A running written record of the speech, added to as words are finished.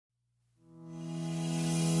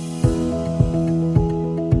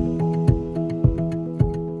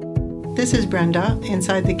This is Brenda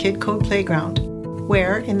inside the Kid Code Playground,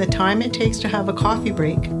 where, in the time it takes to have a coffee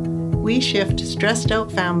break, we shift stressed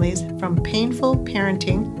out families from painful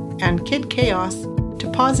parenting and kid chaos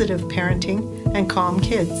to positive parenting and calm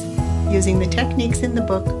kids, using the techniques in the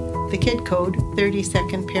book, The Kid Code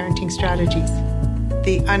 30-Second Parenting Strategies.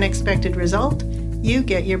 The unexpected result? You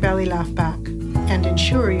get your belly laugh back and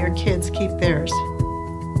ensure your kids keep theirs.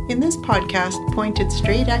 In this podcast, pointed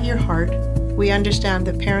straight at your heart, we understand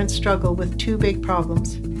that parents struggle with two big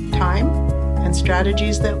problems: time and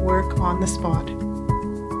strategies that work on the spot.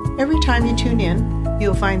 Every time you tune in,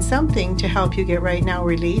 you'll find something to help you get right now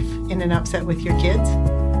relief in an upset with your kids,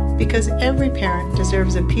 because every parent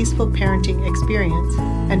deserves a peaceful parenting experience,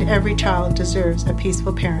 and every child deserves a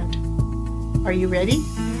peaceful parent. Are you ready?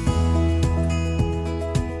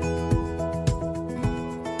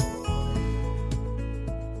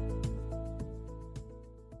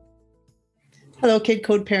 Hello, Kid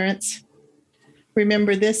Code parents.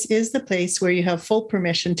 Remember, this is the place where you have full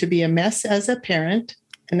permission to be a mess as a parent,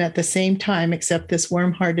 and at the same time accept this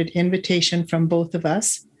warm-hearted invitation from both of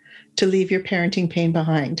us to leave your parenting pain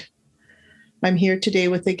behind. I'm here today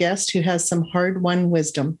with a guest who has some hard-won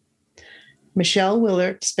wisdom. Michelle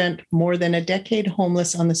Willert spent more than a decade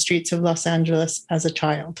homeless on the streets of Los Angeles as a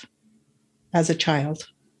child.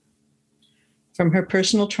 From her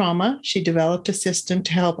personal trauma, she developed a system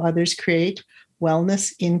to help others create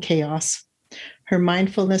wellness in chaos. Her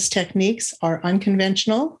mindfulness techniques are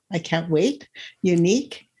unconventional, I can't wait,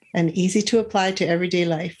 unique, and easy to apply to everyday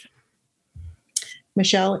life.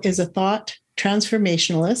 Michelle is a thought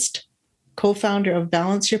transformationalist, co-founder of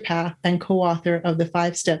Balance Your Path, and co-author of the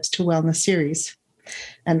 5 Steps to Wellness series.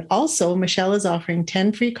 And also, Michelle is offering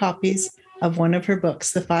 10 free copies of one of her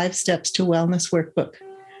books, the 5 Steps to Wellness Workbook,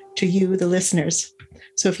 to you, the listeners.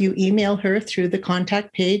 So if you email her through the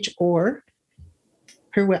contact page or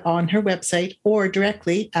on her website, or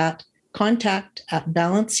directly at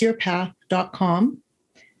contact@balanceyourpath.com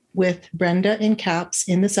with Brenda in caps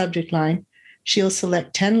in the subject line, she'll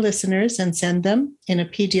select 10 listeners and send them in a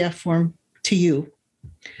PDF form to you.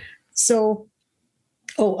 So,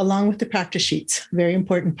 along with the practice sheets, very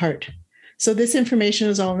important part. So this information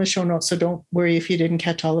is all in the show notes, so don't worry if you didn't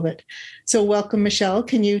catch all of it. So welcome, Michelle.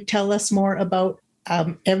 Can you tell us more about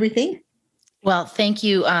everything? Well, thank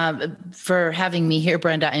you for having me here,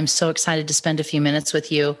 Brenda. I'm so excited to spend a few minutes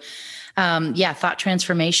with you. Thought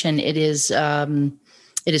transformation, it is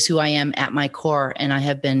who I am at my core. And I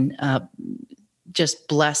have been just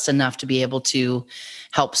blessed enough to be able to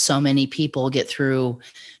help so many people get through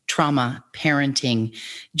trauma, parenting,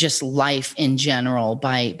 just life in general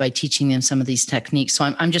by teaching them some of these techniques.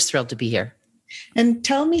 So I'm just thrilled to be here. And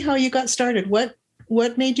tell me how you got started. What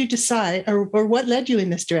made you decide, or what led you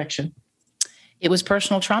in this direction? It was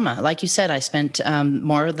personal trauma. Like you said, I spent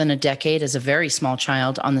more than a decade as a very small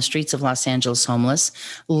child on the streets of Los Angeles homeless.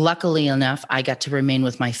 Luckily enough, I got to remain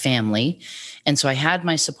with my family. And so I had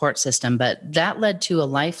my support system, but that led to a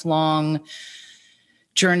lifelong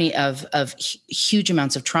journey of huge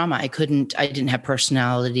amounts of trauma. I didn't have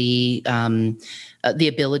personality, the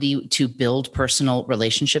ability to build personal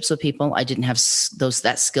relationships with people. I didn't have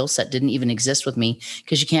that skill set didn't even exist with me,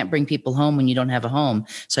 because you can't bring people home when you don't have a home.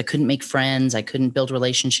 So I couldn't make friends. I couldn't build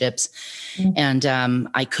relationships. Mm-hmm. And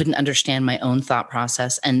I couldn't understand my own thought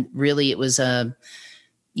process. And really it was a,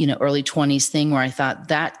 early 20s thing where I thought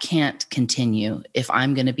that can't continue. If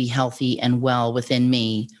I'm going to be healthy and well within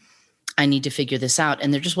me, I need to figure this out.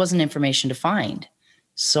 And there just wasn't information to find.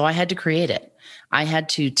 So I had to create it. I had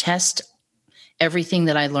to test everything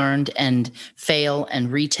that I learned and fail and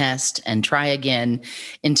retest and try again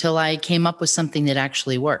until I came up with something that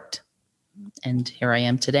actually worked. And here I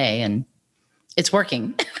am today, and it's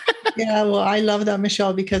working. Yeah, well, I love that,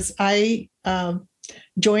 Michelle, because I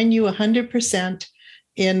join you 100%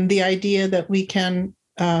 in the idea that we can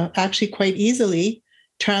actually quite easily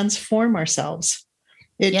transform ourselves.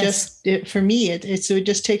 For me, it would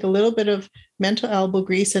just take a little bit of mental elbow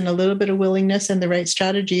grease and a little bit of willingness and the right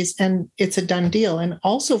strategies, and it's a done deal. And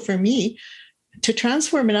also for me, to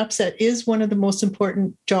transform an upset is one of the most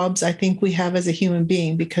important jobs I think we have as a human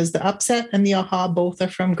being, because the upset and the aha both are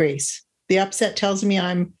from grace. The upset tells me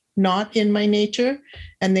I'm not in my nature,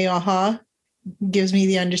 and the aha gives me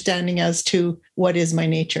the understanding as to what is my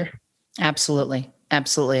nature. Absolutely.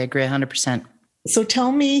 Absolutely. I agree 100%. So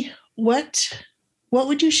tell me, what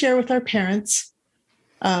would you share with our parents?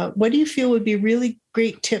 What do you feel would be really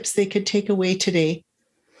great tips they could take away today?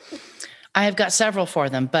 I have got several for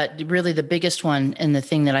them, but really the biggest one, and the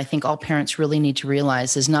thing that I think all parents really need to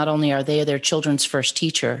realize, is not only are they their children's first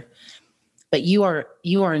teacher, but you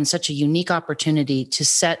are in such a unique opportunity to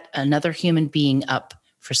set another human being up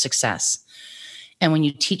for success. And when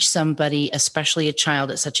you teach somebody, especially a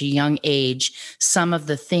child at such a young age, some of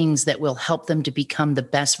the things that will help them to become the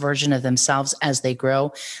best version of themselves as they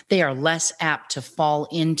grow, they are less apt to fall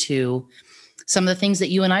into some of the things that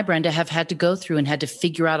you and I, Brenda, have had to go through and had to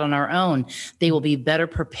figure out on our own. They will be better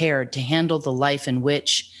prepared to handle the life in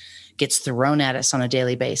which gets thrown at us on a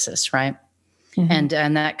daily basis, right? Mm-hmm.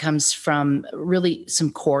 And that comes from really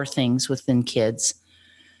some core things within kids.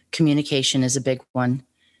 Communication is a big one.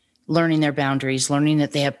 Learning their boundaries, learning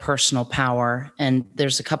that they have personal power. And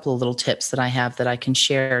there's a couple of little tips that I have that I can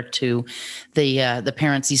share to the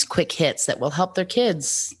parents, these quick hits that will help their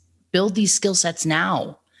kids build these skill sets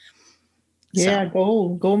now. Yeah,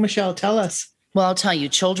 go, Michelle, tell us. Well, I'll tell you,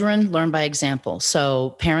 children learn by example.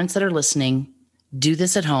 So parents that are listening, do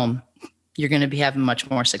this at home. You're going to be having much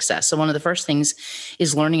more success. So one of the first things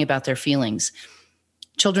is learning about their feelings.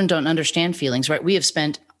 Children don't understand feelings, right? We have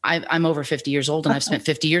spent I'm over 50 years old, and I've spent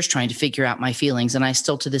 50 years trying to figure out my feelings. And I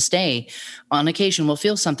still to this day, on occasion, will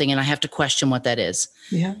feel something and I have to question what that is.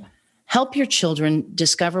 Yeah. Help your children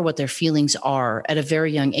discover what their feelings are at a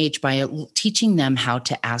very young age by teaching them how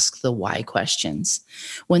to ask the why questions.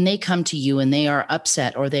 When they come to you and they are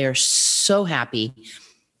upset or they are so happy,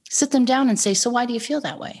 sit them down and say, so why do you feel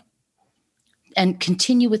that way? And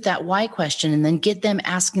continue with that why question, and then get them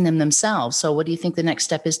asking them themselves. So what do you think the next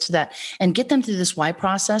step is to that? And get them through this why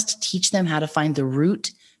process to teach them how to find the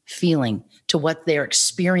root feeling to what they're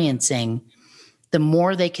experiencing. The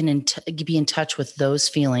more they can be in touch with those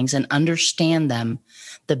feelings and understand them,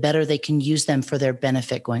 the better they can use them for their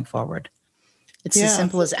benefit going forward. It's as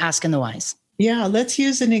simple as asking the whys. Yeah, let's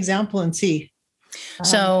use an example and see.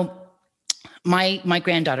 So my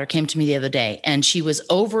granddaughter came to me the other day, and she was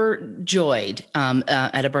overjoyed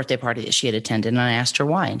at a birthday party that she had attended. And I asked her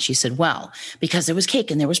why. And she said, well, because there was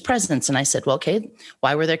cake and there was presents. And I said, well, okay,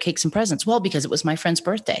 why were there cakes and presents? Well, because it was my friend's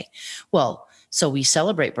birthday. Well, so we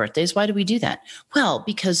celebrate birthdays. Why do we do that? Well,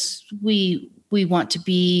 because we want to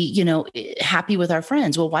be, happy with our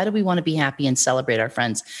friends. Well, why do we want to be happy and celebrate our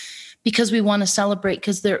friends? Because we want to celebrate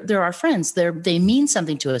because they're our friends. They mean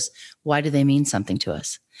something to us. Why do they mean something to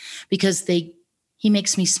us? Because he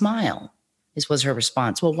makes me smile, was her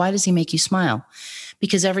response. Well, why does he make you smile?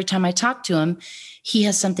 Because every time I talk to him, he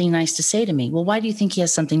has something nice to say to me. Well, why do you think he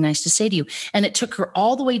has something nice to say to you? And it took her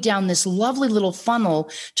all the way down this lovely little funnel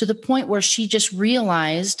to the point where she just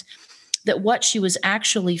realized that what she was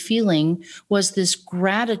actually feeling was this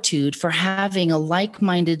gratitude for having a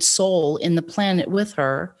like-minded soul in the planet with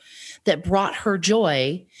her that brought her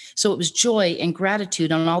joy. So it was joy and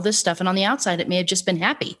gratitude on all this stuff. And on the outside, it may have just been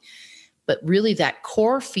happy. But really that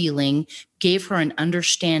core feeling gave her an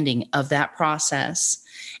understanding of that process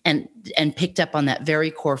and picked up on that very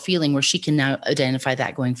core feeling where she can now identify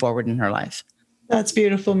that going forward in her life. That's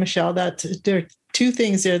beautiful, Michelle. There are two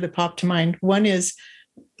things there that pop to mind. One is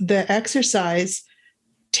the exercise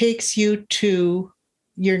takes you to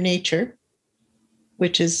your nature,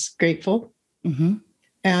 which is grateful. Mm-hmm.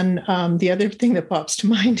 And the other thing that pops to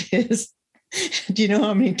mind is, do you know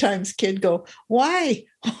how many times kids go, why?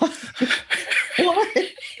 Why?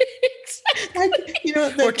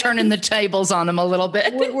 We're turning the tables on them a little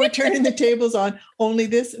bit. we're turning the tables on. Only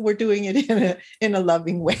this, we're doing it in a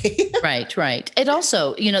loving way. Right. It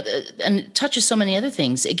also, and it touches so many other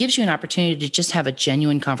things. It gives you an opportunity to just have a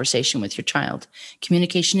genuine conversation with your child.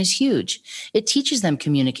 Communication is huge. It teaches them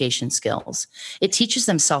communication skills. It teaches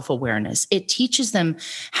them self-awareness. It teaches them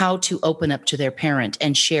how to open up to their parent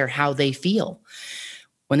and share how they feel.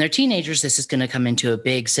 When they're teenagers, this is going to come into a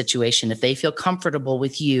big situation. If they feel comfortable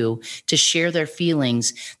with you to share their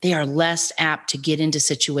feelings, they are less apt to get into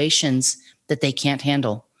situations that they can't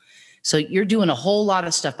handle. So you're doing a whole lot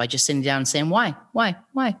of stuff by just sitting down and saying, why? And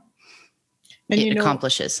it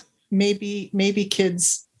accomplishes. Maybe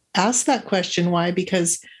kids ask that question, why?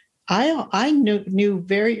 Because I knew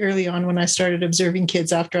very early on when I started observing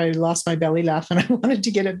kids after I lost my belly laugh and I wanted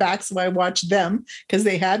to get it back. So I watched them because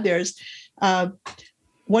they had theirs.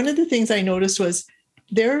 One of the things I noticed was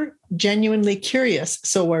they're genuinely curious.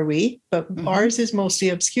 So are we, but ours is mostly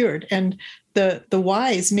obscured. And the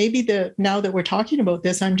whys, now that we're talking about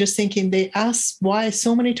this, I'm just thinking they ask why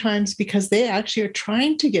so many times because they actually are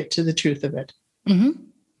trying to get to the truth of it.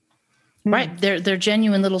 Mm-hmm. Right. They're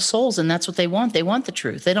genuine little souls, and that's what they want. They want the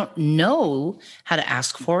truth. They don't know how to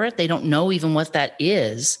ask for it. They don't know even what that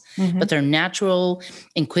is, but their natural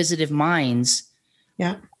inquisitive minds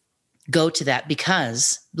go to that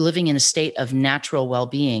because living in a state of natural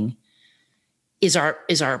well-being is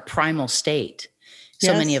our primal state.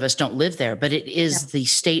 So many of us don't live there, but it is the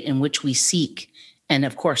state in which we seek. And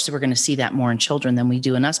of course, we're going to see that more in children than we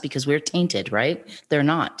do in us because we're tainted, right? They're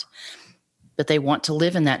not. but they want to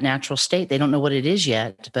live in that natural state. They don't know what it is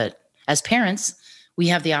yet. But as parents, we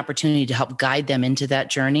have the opportunity to help guide them into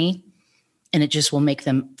that journey. And it just will make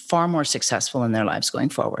them far more successful in their lives going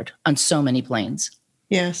forward on so many planes.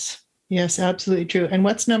 Yes, absolutely true. And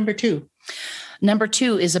what's number 2? Number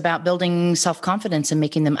 2 is about building self-confidence and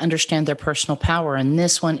making them understand their personal power. And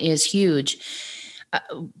this one is huge.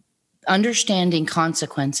 Understanding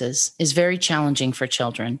consequences is very challenging for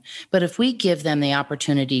children. But if we give them the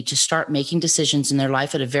opportunity to start making decisions in their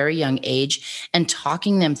life at a very young age and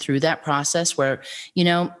talking them through that process where,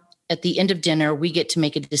 at the end of dinner, we get to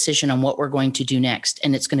make a decision on what we're going to do next,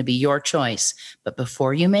 and it's going to be your choice. But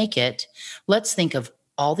before you make it, let's think of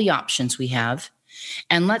all the options we have,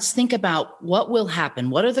 and let's think about what will happen.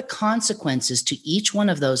 What are the consequences to each one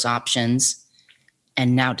of those options?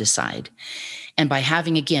 And now decide. And by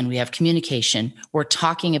having, again, we have communication. We're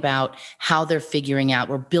talking about how they're figuring out.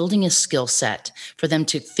 We're building a skill set for them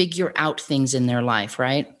to figure out things in their life,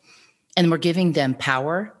 right? And we're giving them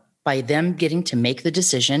power. By them getting to make the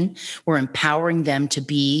decision, we're empowering them to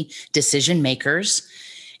be decision makers,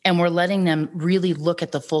 and we're letting them really look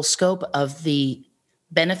at the full scope of the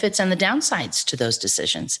benefits and the downsides to those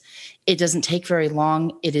decisions. It doesn't take very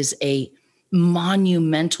long. It is a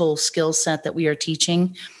monumental skill set that we are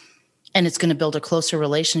teaching, and it's going to build a closer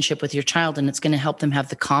relationship with your child, and it's going to help them have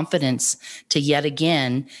the confidence to yet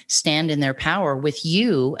again stand in their power with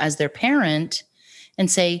you as their parent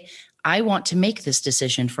and say, I want to make this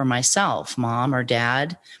decision for myself, mom or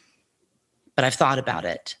dad, but I've thought about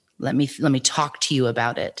it. Let me talk to you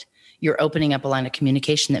about it. You're opening up a line of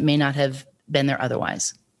communication that may not have been there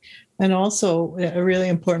otherwise. And also a really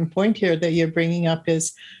important point here that you're bringing up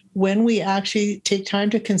is when we actually take time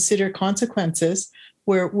to consider consequences,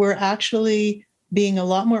 we're actually being a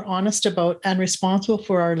lot more honest about and responsible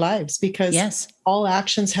for our lives, because all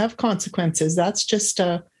actions have consequences. That's just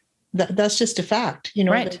a fact,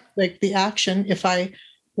 right. Like the action, if I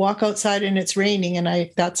walk outside and it's raining and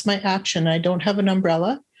that's my action, I don't have an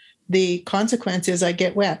umbrella, the consequence is I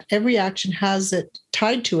get wet. Every action has it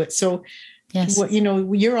tied to it. So what,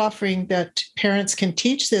 you're offering that parents can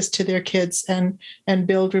teach this to their kids and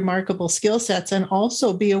build remarkable skill sets and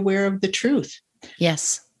also be aware of the truth.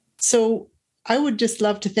 Yes. So I would just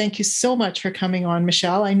love to thank you so much for coming on,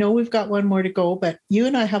 Michelle. I know we've got one more to go, but you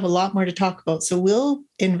and I have a lot more to talk about. So we'll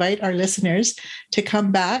invite our listeners to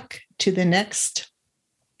come back to the next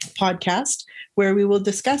podcast where we will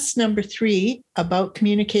discuss number 3 about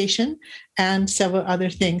communication and several other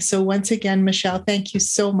things. So once again, Michelle, thank you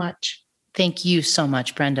so much. Thank you so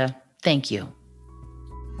much, Brenda. Thank you.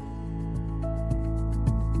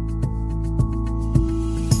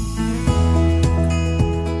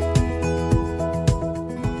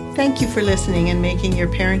 Thank you for listening and making your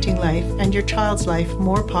parenting life and your child's life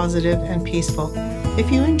more positive and peaceful.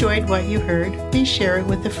 If you enjoyed what you heard, please share it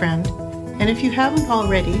with a friend. And if you haven't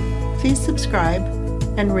already, please subscribe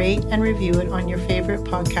and rate and review it on your favorite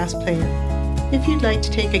podcast player. If you'd like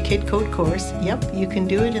to take a Kid Code course, you can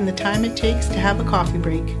do it in the time it takes to have a coffee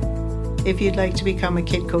break. If you'd like to become a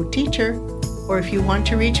Kid Code teacher, or if you want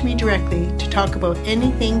to reach me directly to talk about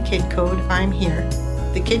anything Kid Code, I'm here,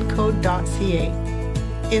 thekidcode.ca.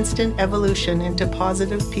 Instant evolution into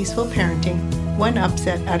positive, peaceful parenting, one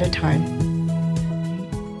upset at a time.